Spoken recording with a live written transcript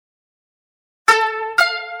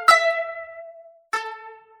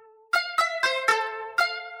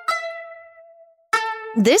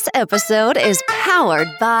This episode is powered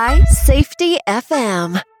by Safety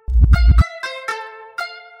FM.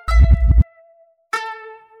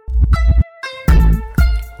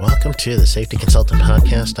 Welcome to the Safety Consultant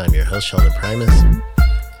Podcast. I'm your host, Sheldon Primus.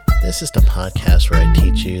 This is the podcast where I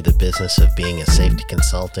teach you the business of being a safety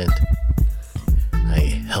consultant.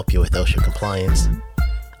 I help you with OSHA compliance,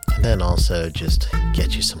 and then also just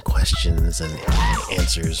get you some questions and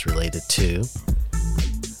answers related to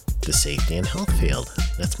the safety and health field.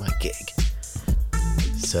 That's my gig.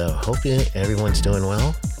 So hope everyone's doing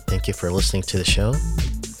well. Thank you for listening to the show.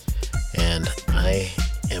 And I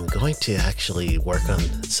am going to actually work on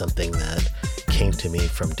something that came to me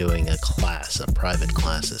from doing a private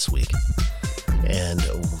class this week. And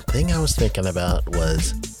the thing I was thinking about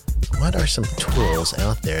was, what are some tools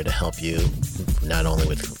out there to help you, not only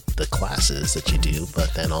with the classes that you do,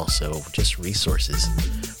 but then also just resources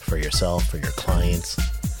for yourself, for your clients,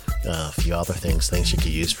 a few other things you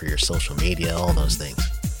could use for your social media, all those things.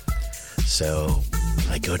 So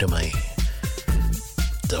I go to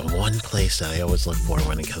the one place that I always look for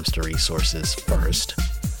when it comes to resources first,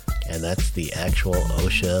 and that's the actual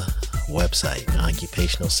OSHA website.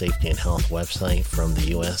 Occupational Safety and Health website from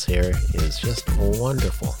the US here is just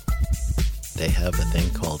wonderful. They have a thing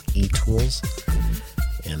called eTools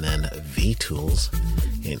and then vTools,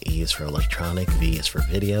 and E is for electronic, V is for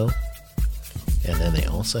video. And then they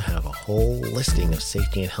also have a whole listing of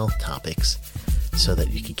safety and health topics so that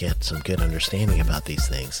you can get some good understanding about these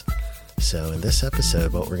things. So in this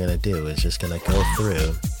episode, what we're going to do is just going to go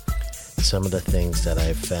through some of the things that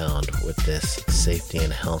I've found with this safety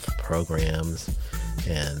and health programs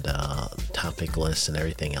and topic lists and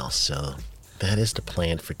everything else. So that is the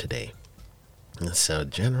plan for today. And so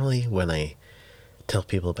generally when I tell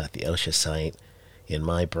people about the OSHA site, in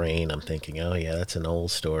my brain I'm thinking, oh yeah, that's an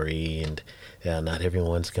old story, and not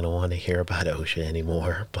everyone's going to want to hear about OSHA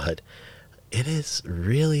anymore. But it is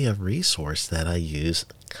really a resource that I use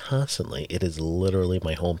constantly. It is literally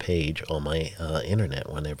my homepage on my internet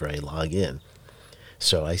whenever I log in.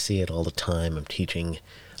 So I see it all the time. I'm teaching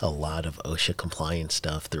a lot of OSHA compliance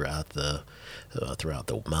stuff throughout the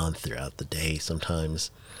month, throughout the day sometimes.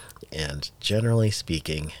 And generally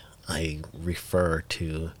speaking, I refer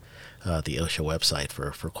to the OSHA website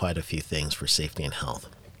for quite a few things for safety and health.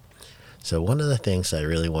 So one of the things I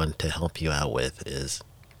really want to help you out with is,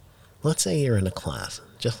 let's say you're in a class,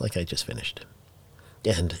 just like I just finished,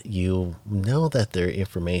 and you know that their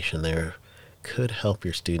information there could help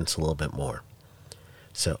your students a little bit more.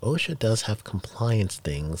 So OSHA does have compliance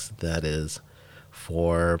things that is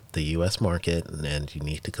for the U.S. market, and you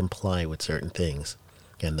need to comply with certain things.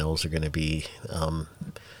 And those are going to be,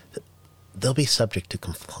 they'll be subject to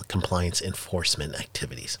compliance enforcement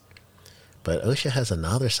activities. But OSHA has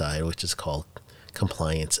another side, which is called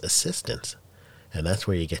compliance assistance. And that's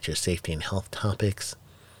where you get your safety and health topics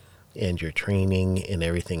and your training and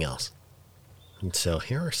everything else. And so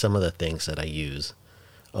here are some of the things that I use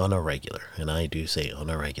on a regular, and I do say on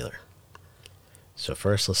a regular. So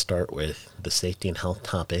first, let's start with the safety and health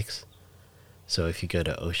topics. So if you go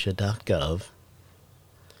to OSHA.gov,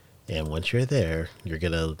 and once you're there, you're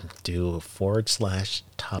going to do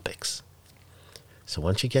 /topics. So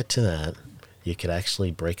once you get to that, you could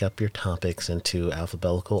actually break up your topics into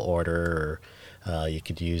alphabetical order, or you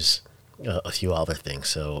could use a few other things.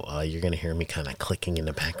 So you're going to hear me kind of clicking in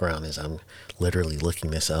the background as I'm literally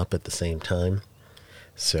looking this up at the same time.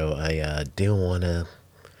 So I do want to,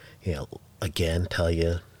 again, tell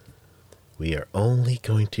you, we are only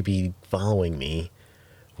going to be following me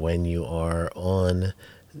when you are on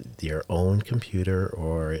your own computer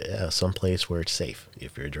or someplace where it's safe.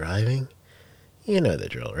 If you're driving, you know the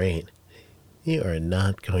drill, right? You are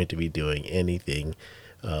not going to be doing anything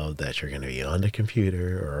that you're going to be on the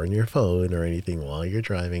computer or on your phone or anything while you're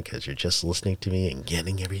driving, because you're just listening to me and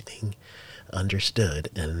getting everything understood.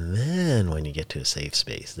 And then when you get to a safe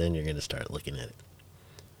space, then you're going to start looking at it.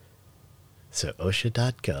 So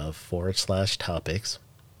OSHA.gov /topics.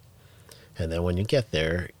 And then when you get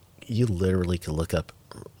there, you literally can look up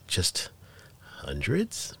just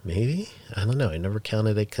hundreds, maybe. I don't know. I never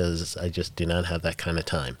counted it because I just do not have that kind of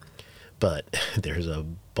time. But there's a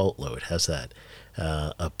boatload. How's that?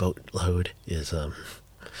 A boatload is,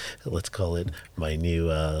 let's call it my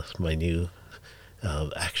new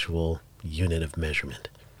actual unit of measurement.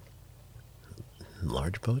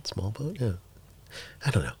 Large boat, small boat? Yeah.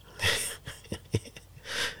 I don't know.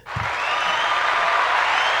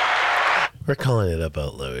 We're calling it a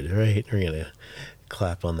boatload, right? We're going to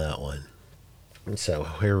clap on that one. So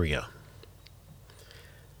here we go.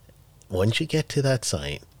 Once you get to that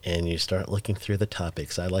site and you start looking through the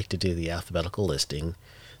topics, I like to do the alphabetical listing.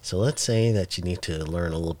 So let's say that you need to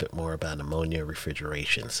learn a little bit more about ammonia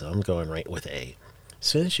refrigeration. So I'm going right with A. As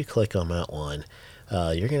soon as you click on that one,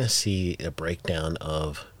 you're going to see a breakdown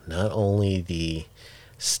of not only the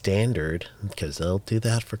standard, because they'll do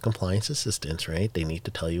that for compliance assistance, right? They need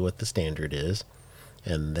to tell you what the standard is.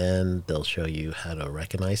 And then they'll show you how to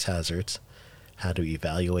recognize hazards, how to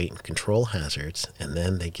evaluate and control hazards, and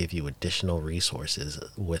then they give you additional resources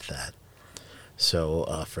with that.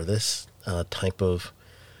 So for this type of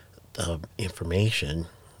information,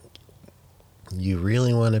 you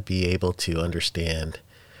really want to be able to understand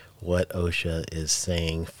what OSHA is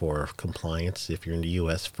saying for compliance if you're in the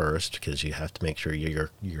U.S. first, because you have to make sure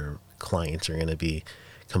your clients are going to be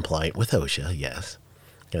compliant with OSHA, yes.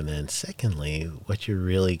 And then secondly, what you're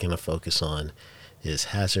really going to focus on is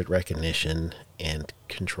hazard recognition and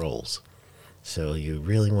controls. So you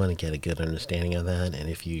really want to get a good understanding of that, and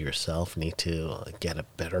if you yourself need to get a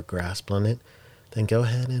better grasp on it, then go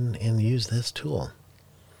ahead and use this tool.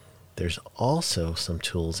 There's also some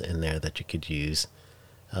tools in there that you could use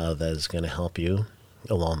that is going to help you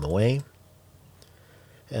along the way.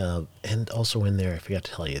 And also in there, I forgot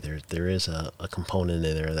to tell you, there is a component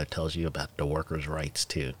in there that tells you about the workers' rights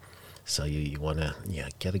too. So you want to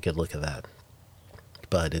get a good look at that.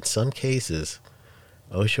 But in some cases,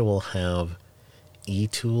 OSHA will have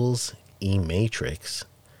e-tools, e-matrix,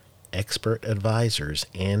 expert advisors,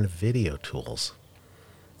 and video tools,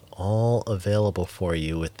 all available for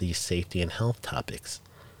you with these safety and health topics.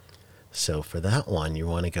 So for that one, you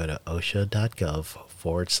want to go to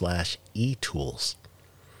osha.gov/e-tools.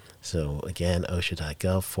 So again,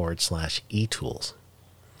 osha.gov/e-tools.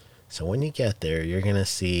 So when you get there, you're going to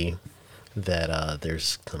see that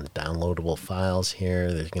there's some downloadable files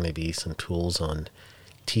here. There's going to be some tools on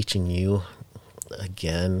teaching you,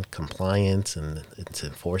 again, compliance and its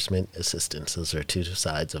enforcement assistance. Those are two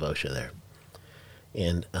sides of OSHA there.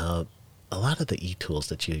 And a lot of the e-tools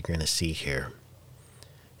that you're going to see here,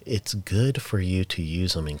 it's good for you to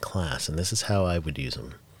use them in class, and this is how I would use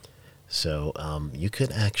them. So you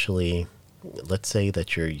could actually, let's say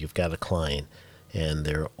that you've got a client and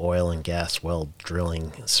they're oil and gas well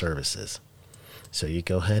drilling services. So you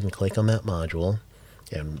go ahead and click on that module,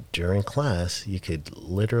 and during class you could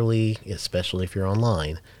literally, especially if you're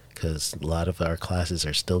online, because a lot of our classes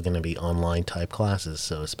are still going to be online type classes,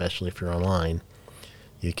 so especially if you're online,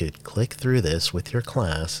 you could click through this with your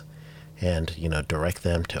class and direct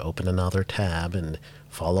them to open another tab and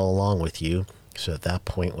follow along with you. So at that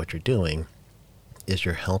point, what you're doing is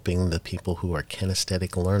you're helping the people who are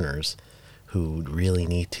kinesthetic learners, who really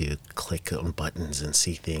need to click on buttons and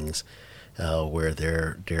see things where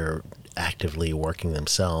they're actively working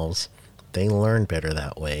themselves. They learn better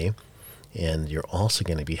that way. And you're also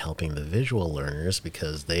going to be helping the visual learners,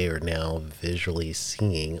 because they are now visually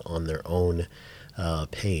seeing on their own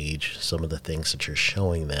page some of the things that you're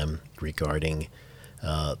showing them regarding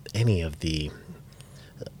any of the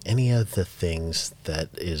things that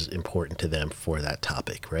is important to them for that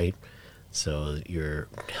topic, right? So you're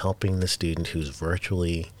helping the student who's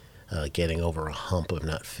virtually getting over a hump of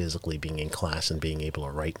not physically being in class and being able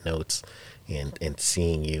to write notes and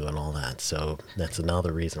seeing you and all that. So that's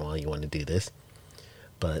another reason why you want to do this.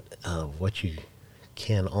 But what you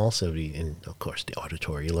can also be, and of course the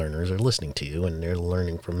auditory learners are listening to you and they're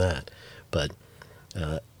learning from that. But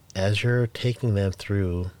as you're taking them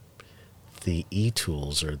through the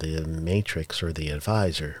e-tools or the matrix or the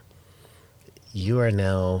advisor, you are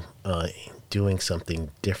now doing something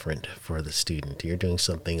different for the student. You're doing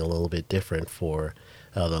something a little bit different for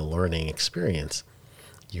the learning experience.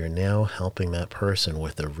 You're now helping that person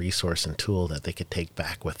with a resource and tool that they could take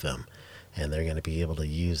back with them. And they're going to be able to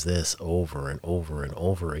use this over and over and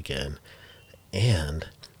over again. And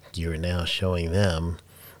you're now showing them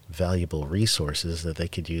valuable resources that they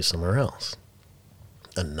could use somewhere else.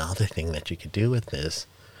 Another thing that you could do with this,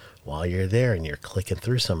 while you're there and you're clicking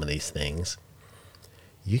through some of these things,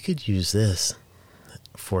 you could use this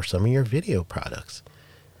for some of your video products.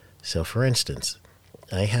 So for instance,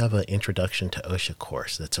 I have an Introduction to OSHA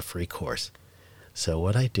course that's a free course. So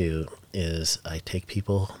what I do is I take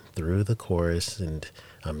people through the course, and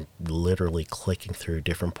I'm literally clicking through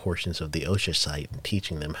different portions of the OSHA site and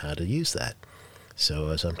teaching them how to use that. So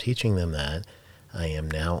as I'm teaching them that, I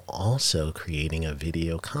am now also creating a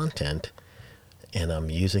video content, and I'm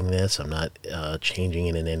using this. I'm not changing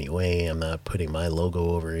it in any way. I'm not putting my logo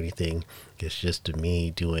over anything. It's just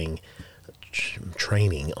me doing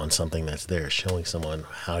training on something that's there, showing someone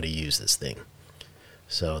how to use this thing.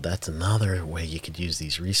 So that's another way you could use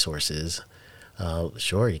these resources.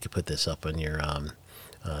 Sure, you could put this up on your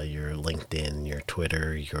LinkedIn, your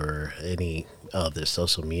Twitter, your any of the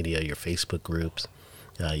social media, your Facebook groups.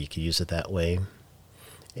 You can use it that way.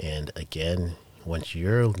 And again, once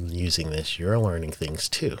you're using this, you're learning things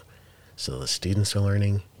too. So the students are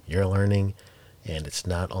learning, you're learning, and it's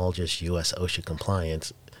not all just U.S. OSHA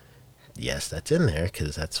compliance. Yes, that's in there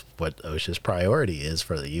because that's what OSHA's priority is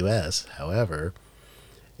for the U.S. However,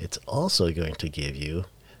 it's also going to give you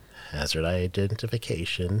hazard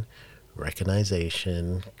identification,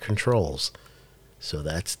 recognition, controls. So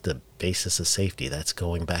that's the basis of safety. That's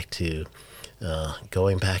going back to the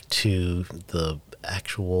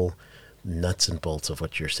actual nuts and bolts of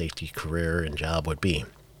what your safety career and job would be.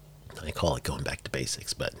 I call it going back to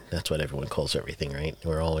basics, but that's what everyone calls everything, right?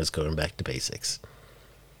 We're always going back to basics.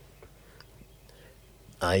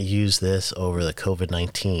 I use this over the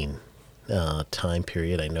COVID-19 time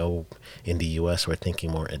period. I know in the U.S. we're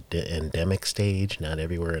thinking more endemic stage. Not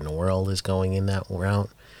everywhere in the world is going in that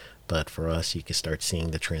route. But for us, you can start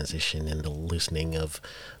seeing the transition and the loosening of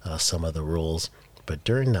some of the rules. But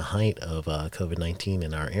during the height of COVID-19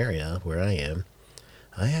 in our area, where I am,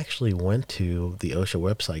 I actually went to the OSHA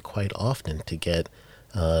website quite often to get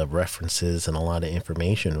references and a lot of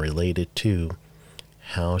information related to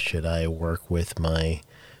how should I work with my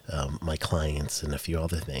clients and a few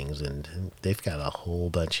other things. And they've got a whole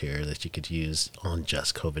bunch here that you could use on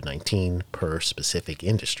just COVID-19 per specific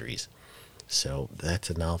industries. So that's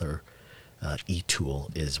another e-tool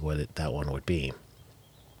is what that one would be.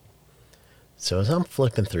 So as I'm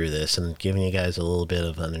flipping through this and giving you guys a little bit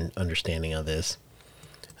of an understanding of this,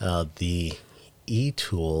 the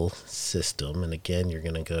e-tool system, and again, you're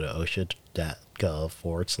going to go to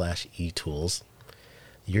osha.gov/e-tools.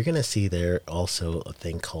 You're going to see there also a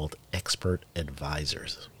thing called expert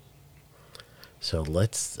advisors. So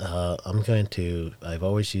I've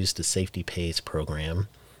always used the Safety Pays program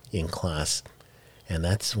in class, and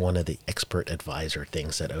that's one of the expert advisor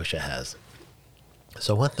things that OSHA has.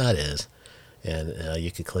 So what that is, and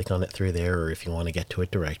you can click on it through there, or if you want to get to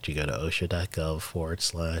it direct, you go to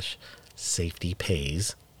osha.gov/safety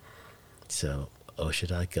pays. So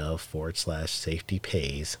osha.gov/safety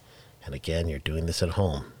pays. And again, you're doing this at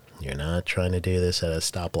home. You're not trying to do this at a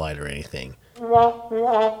stoplight or anything.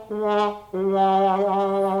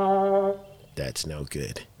 That's no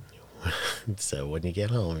good. So when you get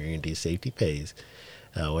home, you're going to do safety pays.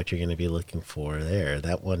 What you're going to be looking for there,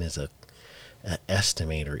 that one is an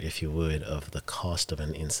estimator, if you would, of the cost of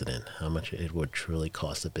an incident, how much it would truly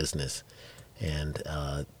cost a business. And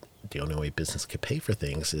the only way business could pay for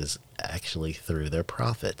things is actually through their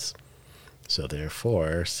profits. So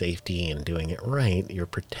therefore, safety and doing it right, you're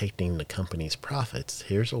protecting the company's profits.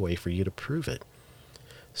 Here's a way for you to prove it.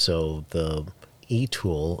 So the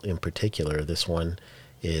e-tool in particular, this one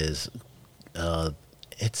is,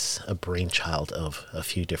 it's a brainchild of a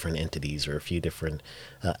few different entities or a few different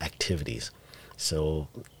activities. So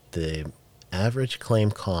the average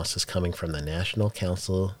claim cost is coming from the National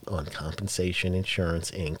Council on Compensation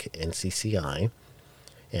Insurance, Inc., NCCI,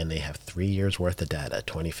 and they have 3 years worth of data,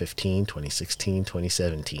 2015, 2016,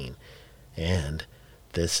 2017. And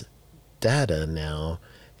this data now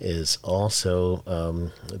is also,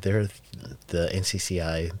 the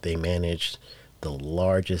NCCI, they manage the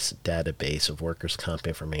largest database of workers' comp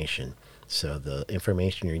information. So the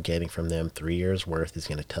information you're getting from them, 3 years worth, is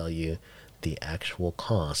going to tell you the actual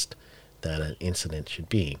cost that an incident should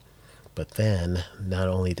be. But then, not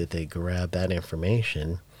only did they grab that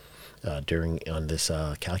information on this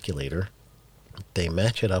calculator, they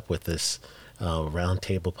match it up with this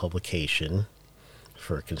roundtable publication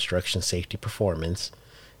for construction safety performance,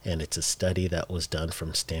 and it's a study that was done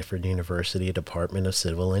from Stanford University Department of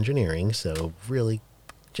Civil Engineering, so really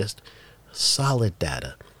just solid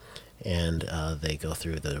data. And they go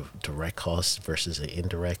through the direct costs versus the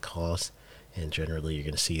indirect costs, and generally you're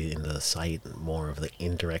going to see in the site more of the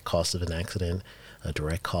indirect cost of an accident. A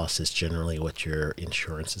direct cost is generally what your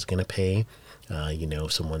insurance is going to pay.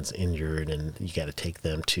 If someone's injured and you got to take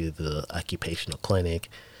them to the occupational clinic,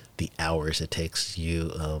 the hours it takes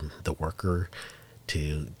you, the worker,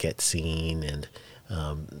 to get seen, and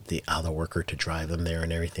the other worker to drive them there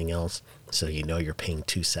and everything else. So you're paying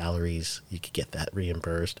 2 salaries. You could get that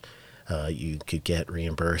reimbursed. You could get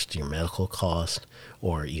reimbursed your medical cost,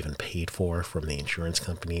 or even paid for from the insurance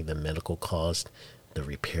company, the medical cost, the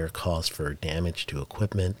repair cost for damage to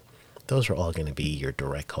equipment. Those are all going to be your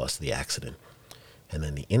direct cost of the accident. And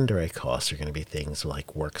then the indirect costs are going to be things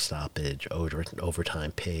like work stoppage,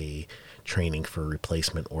 overtime pay, training for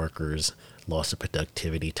replacement workers, loss of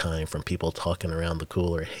productivity time from people talking around the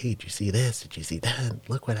cooler. Hey, did you see this? Did you see that?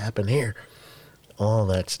 Look what happened here. All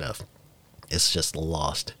that stuff is just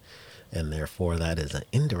lost. And therefore, that is an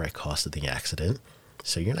indirect cost of the accident.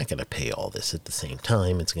 So you're not going to pay all this at the same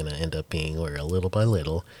time. It's going to end up being where little by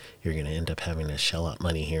little, you're going to end up having to shell out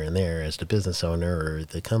money here and there as the business owner or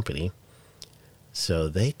the company. So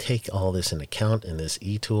they take all this into account in this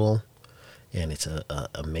e-tool, and it's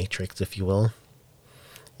a matrix, if you will.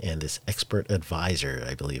 And this expert advisor,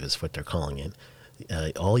 I believe is what they're calling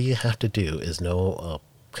it. All you have to do is know a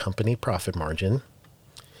company profit margin.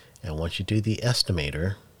 And once you do the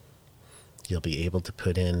estimator, you'll be able to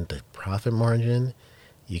put in the profit margin.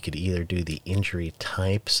 You could either do the injury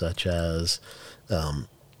type, such as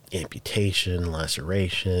amputation,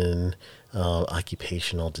 laceration,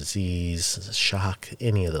 occupational disease, shock,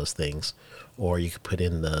 any of those things. Or you could put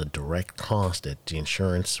in the direct cost that the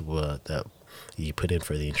insurance that you put in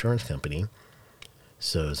for the insurance company.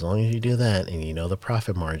 So as long as you do that and you know the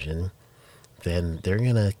profit margin, then they're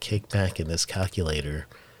going to kick back in this calculator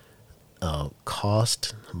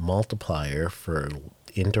cost multiplier for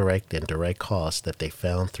indirect and direct costs that they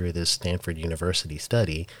found through this Stanford University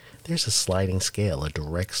study. There's a sliding scale, a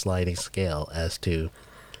direct sliding scale as to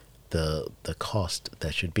the cost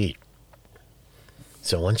that should be.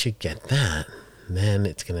 So once you get that, then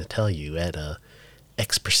it's going to tell you at a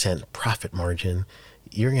X% profit margin,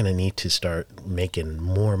 you're going to need to start making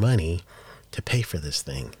more money to pay for this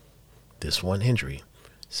thing, this one injury.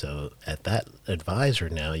 So at that advisor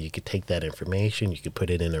now, you could take that information, you could put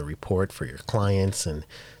it in a report for your clients and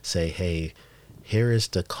say, hey, here is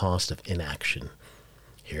the cost of inaction.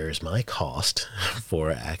 Here's my cost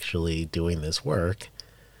for actually doing this work.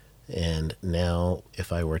 And now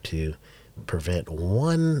if I were to prevent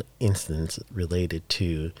one instance related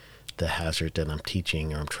to the hazard that I'm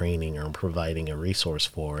teaching or I'm training or I'm providing a resource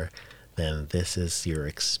for, then this is your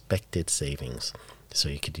expected savings. So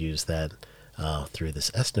you could use that through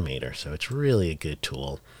this estimator. So it's really a good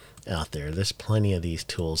tool out there. There's plenty of these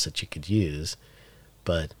tools that you could use,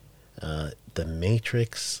 but the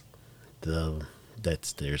matrix,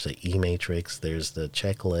 there's an e-matrix, there's the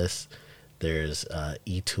checklist, there's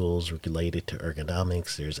e-tools related to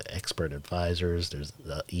ergonomics, there's expert advisors, there's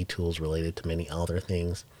e-tools related to many other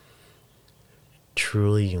things.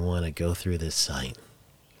 Truly, you want to go through this site.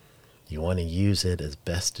 You want to use it as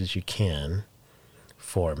best as you can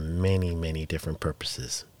for many, many different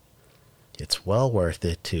purposes. It's well worth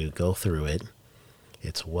it to go through it.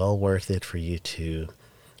 It's well worth it for you to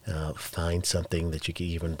find something that you can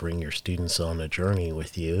even bring your students on a journey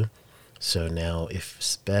with you. So now,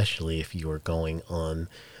 especially if you are going on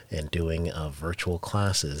and doing virtual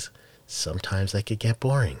classes, sometimes that could get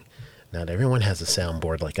boring. Not everyone has a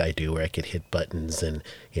soundboard like I do where I could hit buttons and,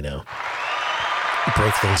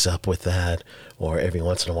 break things up with that. Or every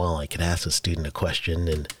once in a while I could ask a student a question,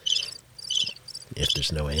 and if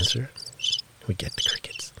there's no answer, we get the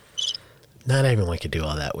crickets. Not everyone can do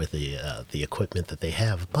all that with the equipment that they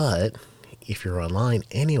have, but if you're online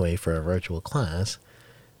anyway for a virtual class,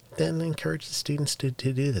 then encourage the students to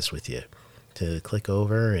do this with you, to click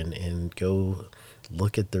over and go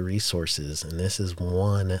look at the resources. And this is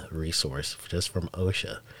one resource just from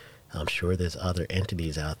OSHA. I'm sure there's other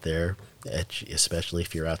entities out there, especially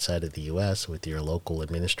if you're outside of the U.S. with your local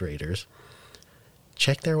administrators.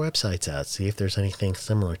 Check their websites out. See if there's anything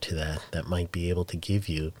similar to that might be able to give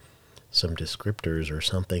you some descriptors or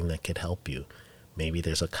something that could help you. Maybe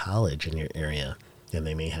there's a college in your area, and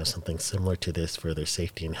they may have something similar to this for their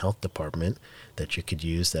safety and health department that you could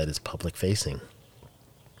use that is public facing.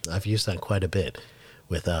 I've used that quite a bit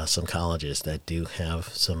with some colleges that do have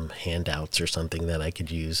some handouts or something that I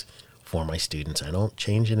could use for my students. I don't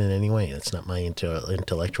change it in any way. It's not my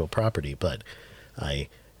intellectual property, but I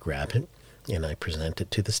grab it and I present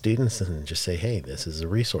it to the students and just say, hey, this is a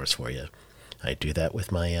resource for you. I do that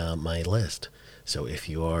with my my list. So if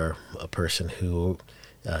you are a person who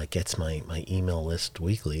gets my email list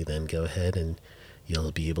weekly, then go ahead and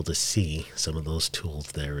you'll be able to see some of those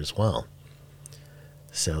tools there as well.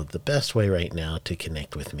 So the best way right now to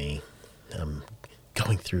connect with me, I'm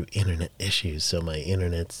going through internet issues, so my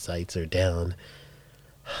internet sites are down.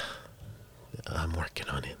 I'm working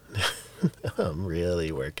on it. I'm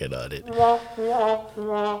really working on it.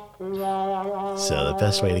 So the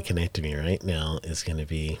best way to connect to me right now is going to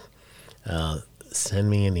be send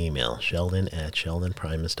me an email,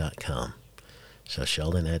 sheldon@sheldonprimus.com. So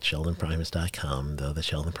sheldon@sheldonprimus.com, though the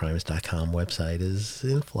sheldonprimus.com website is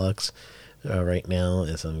in flux right now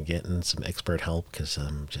as I'm getting some expert help because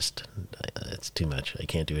it's too much. I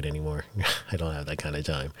can't do it anymore. I don't have that kind of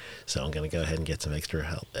time. So I'm going to go ahead and get some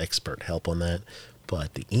expert help on that.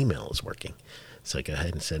 But the email is working. So go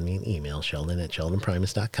ahead and send me an email,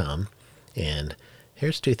 sheldon@sheldonprimus.com. And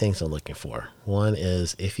here's two things I'm looking for. One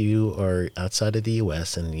is if you are outside of the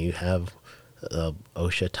U.S. and you have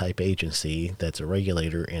OSHA type agency that's a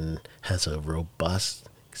regulator and has a robust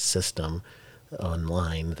system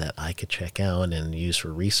online that I could check out and use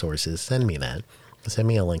for resources, send me that. Send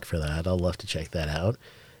me a link for that. I'll love to check that out.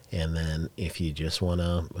 And then if you just want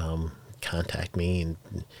to contact me and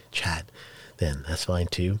chat, then that's fine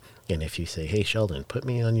too. And if you say, hey, Sheldon, put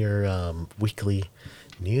me on your weekly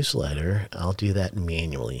newsletter, I'll do that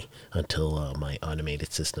manually until my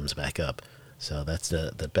automated system's back up. So that's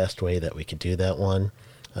the best way that we could do that one.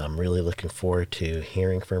 I'm really looking forward to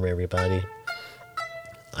hearing from everybody.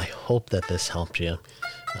 I hope that this helped you.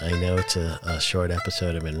 I know it's a short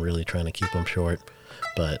episode. I've been really trying to keep them short,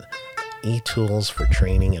 but eTools for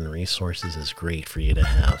training and resources is great for you to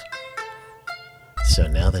have. So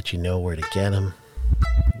now that you know where to get them,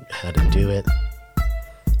 how to do it,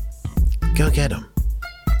 go get them.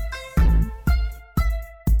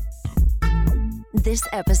 This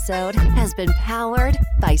episode has been powered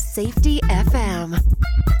by Safety FM.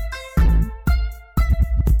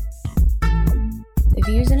 The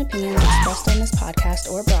views and opinions expressed on this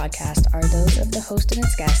podcast or broadcast are those of the host and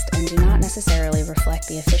its guest and do not necessarily reflect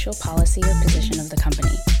the official policy or position of the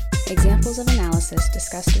company. Examples of analysis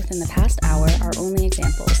discussed within the past hour are only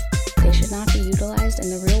examples. They should not be utilized in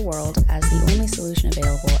the real world as the only solution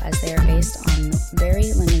available, as they are based on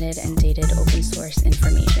very limited and dated open source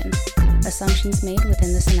information. Assumptions made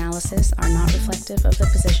within this analysis are not reflective of the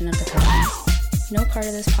position of the company. No part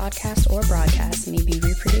of this podcast or broadcast may be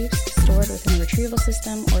reproduced, stored within a retrieval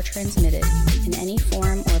system, or transmitted in any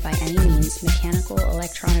form or by any means, mechanical,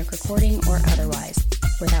 electronic recording, or otherwise,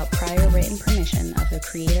 without prior written permission of the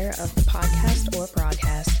creator of the podcast or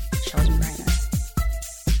broadcast, Sheldon Primus.